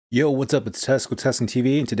Yo, what's up? It's Tusken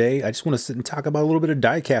TV, and today I just want to sit and talk about a little bit of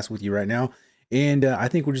Diecast with you right now. And I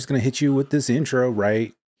think we're just going to hit you with this intro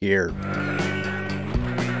right here.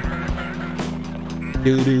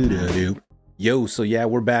 Yo, so yeah,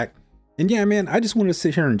 we're back. And yeah, man, I just wanted to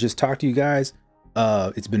sit here and just talk to you guys.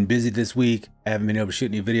 It's been busy this week. I haven't been able to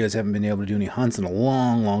shoot any videos, haven't been able to do any hunts in a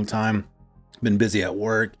long time. Been busy at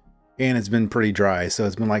work, and it's been pretty dry. So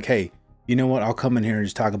it's been like, hey, you know what? I'll come in here and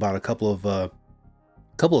just talk about a couple of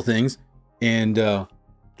things, and get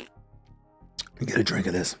a drink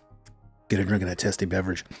of this, get a drink of that testy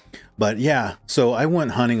beverage. But yeah, so I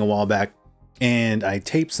went hunting a while back and I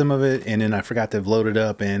taped some of it, and then I forgot to load it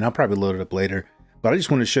up, and I'll probably load it up later. But I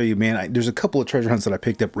just want to show you, man, there's a couple of treasure hunts that I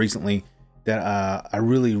picked up recently that I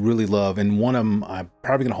really love, and one of them I'm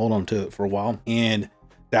probably gonna hold on to it for a while, and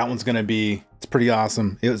that one's gonna be, it's pretty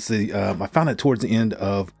awesome. It was the I found it towards the end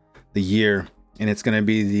of the year, and it's gonna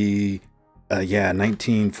be the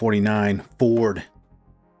 1949 Ford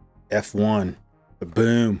F1.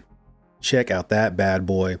 Boom. Check out that bad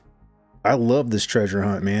boy. I love this treasure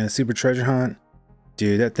hunt, man. Super treasure hunt.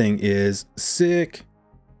 Dude, that thing is sick.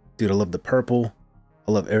 Dude, I love the purple.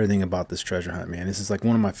 I love everything about this treasure hunt, man. This is like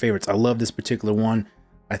one of my favorites. I love this particular one.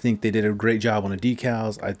 I think they did a great job on the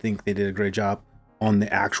decals. I think they did a great job on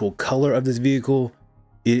the actual color of this vehicle.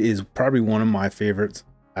 It is probably one of my favorites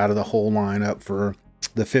out of the whole lineup for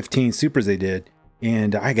the 15 supers they did.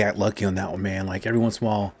 And I got lucky on that one, man. Like every once in a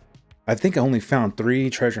while, I think I only found 3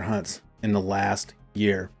 treasure hunts in the last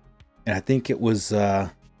year. And I think it was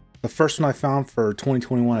the first one I found for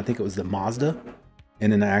 2021. I think it was the Mazda.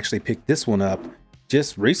 And then I actually picked this one up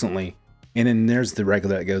just recently. And then there's the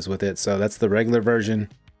regular that goes with it. So that's the regular version,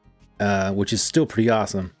 which is still pretty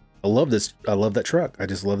awesome. I love this. I love that truck. I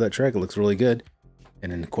just love that truck. It looks really good.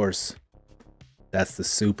 And then of course, that's the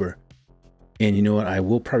super. And you know what? I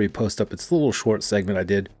will probably post up, it's a little short segment I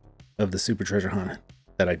did of the super treasure hunt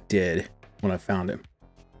that I did when I found it.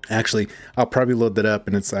 Actually, I'll probably load that up,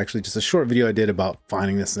 and it's actually just a short video I did about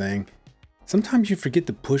finding this thing. Sometimes you forget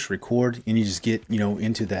to push record and you just get,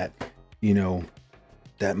 into that,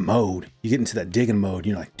 that mode. You get into that digging mode.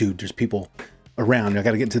 You're like, dude, there's people around. I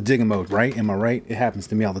got to get into digging mode, right? Am I right? It happens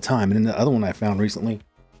to me all the time. And then the other one I found recently,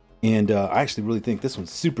 and I actually really think this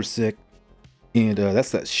one's super sick. And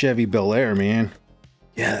that's that Chevy Bel Air, man.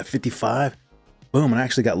 Yeah, that 55. Boom, and I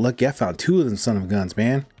actually got lucky. I found 2 of them son of guns,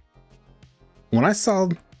 man. When I saw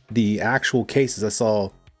the actual cases, I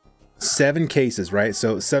saw 7 cases, right?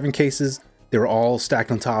 So 7 cases, they were all stacked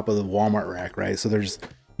on top of the Walmart rack, right? So there's,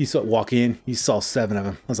 you saw walk in, you saw 7 of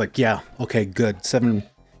them. I was like, yeah, okay, good. 7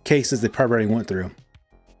 cases they probably already went through.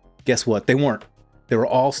 Guess what? They weren't. They were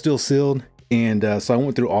all still sealed. And so I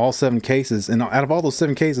went through all 7 cases. And out of all those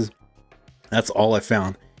 7 cases, that's all I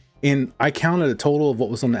found. And I counted a total of what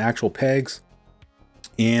was on the actual pegs,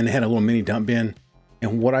 and they had a little mini dump bin.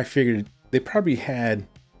 And what I figured, they probably had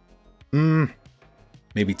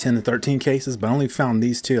maybe 10 to 13 cases, but I only found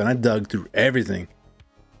these 2, and I dug through everything.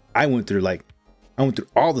 I went through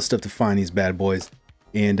all the stuff to find these bad boys.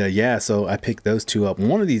 And yeah, so I picked those 2 up.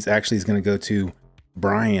 One of these actually is going to go to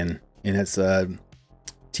Brian, and it's a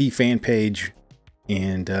T fan page,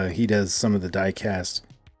 and he does some of the diecast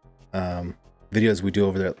videos we do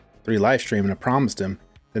over there, 3 live stream, and I promised him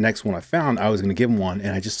the next one I found I was going to give him one,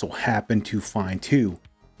 and I just so happened to find 2,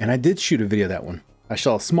 and I did shoot a video of that one. I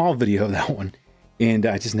shot a small video of that one, and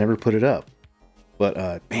I just never put it up. But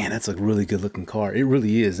man, that's a really good looking car. It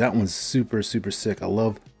really is. That one's super sick. I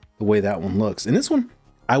love the way that one looks. And this one,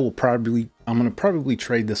 I'm gonna probably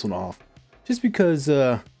trade this one off, just because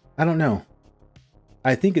I don't know.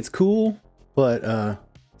 I think it's cool, but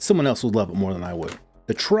someone else would love it more than I would.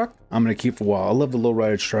 The truck, I'm going to keep for a while. I love the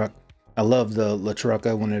lowrider truck. I love the La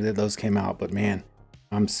Trucka when those came out. But man,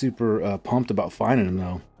 I'm super pumped about finding them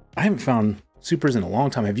though. I haven't found supers in a long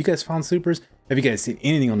time. Have you guys found supers? Have you guys seen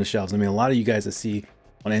anything on the shelves? I mean, a lot of you guys I see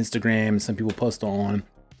on Instagram, and some people post on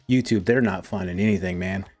YouTube, they're not finding anything,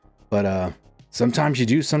 man. But sometimes you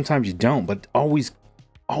do, sometimes you don't. But I'm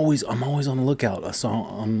always on the lookout. So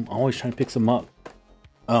I'm always trying to pick some up.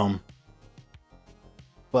 But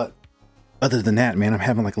other than that, man, I'm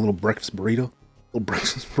having like a little breakfast burrito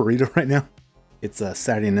right now. It's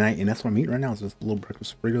Saturday night, and that's what I'm eating right now. It's just a little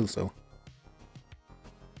breakfast burrito, so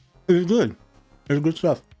it's good. It's good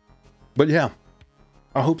stuff. But yeah,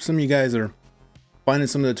 I hope some of you guys are finding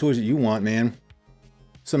some of the toys that you want, man.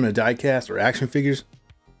 Some of the diecast or action figures.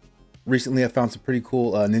 Recently, I found some pretty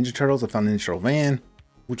cool Ninja Turtles. I found the Ninja Turtle van,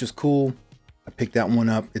 which is cool. I picked that one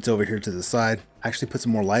up. It's over here to the side. I actually put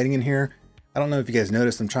some more lighting in here. I don't know if you guys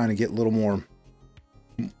noticed, I'm trying to get a little more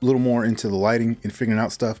into the lighting and figuring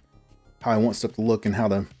out stuff, how I want stuff to look and how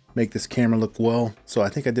to make this camera look well. So I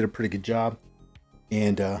think I did a pretty good job.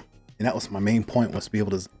 And that was my main point, was to be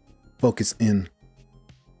able to focus in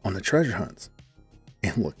on the treasure hunts.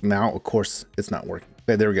 And look, now of course it's not working.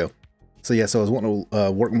 Okay, there we go. So yeah, so I was wanting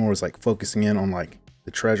to work more was like focusing in on like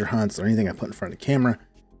the treasure hunts or anything I put in front of the camera.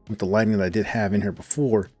 With the lighting that I did have in here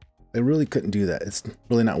before, I really couldn't do that. It's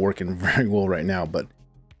really not working very well right now, but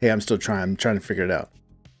hey, I'm still trying. I'm trying to figure it out.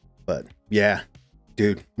 But yeah,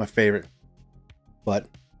 dude, my favorite. But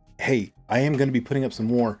hey, I am going to be putting up some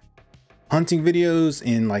more hunting videos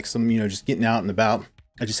and like some, you know, just getting out and about.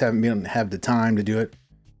 I just haven't been able to have the time to do it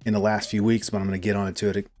in the last few weeks, but I'm going to get on to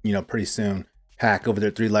it, you know, pretty soon. Pack over there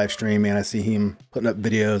at 3 Live Stream, man, I see him putting up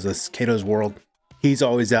videos. That's Kato's World. He's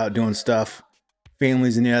always out doing stuff.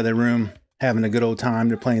 Family's in the other room having a good old time.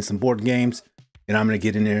 They're playing some board games, and I'm going to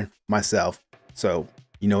get in there myself. So,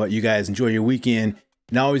 you know what? You guys enjoy your weekend.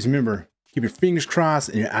 And always remember, keep your fingers crossed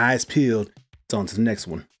and your eyes peeled. It's on to the next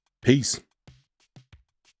one. Peace.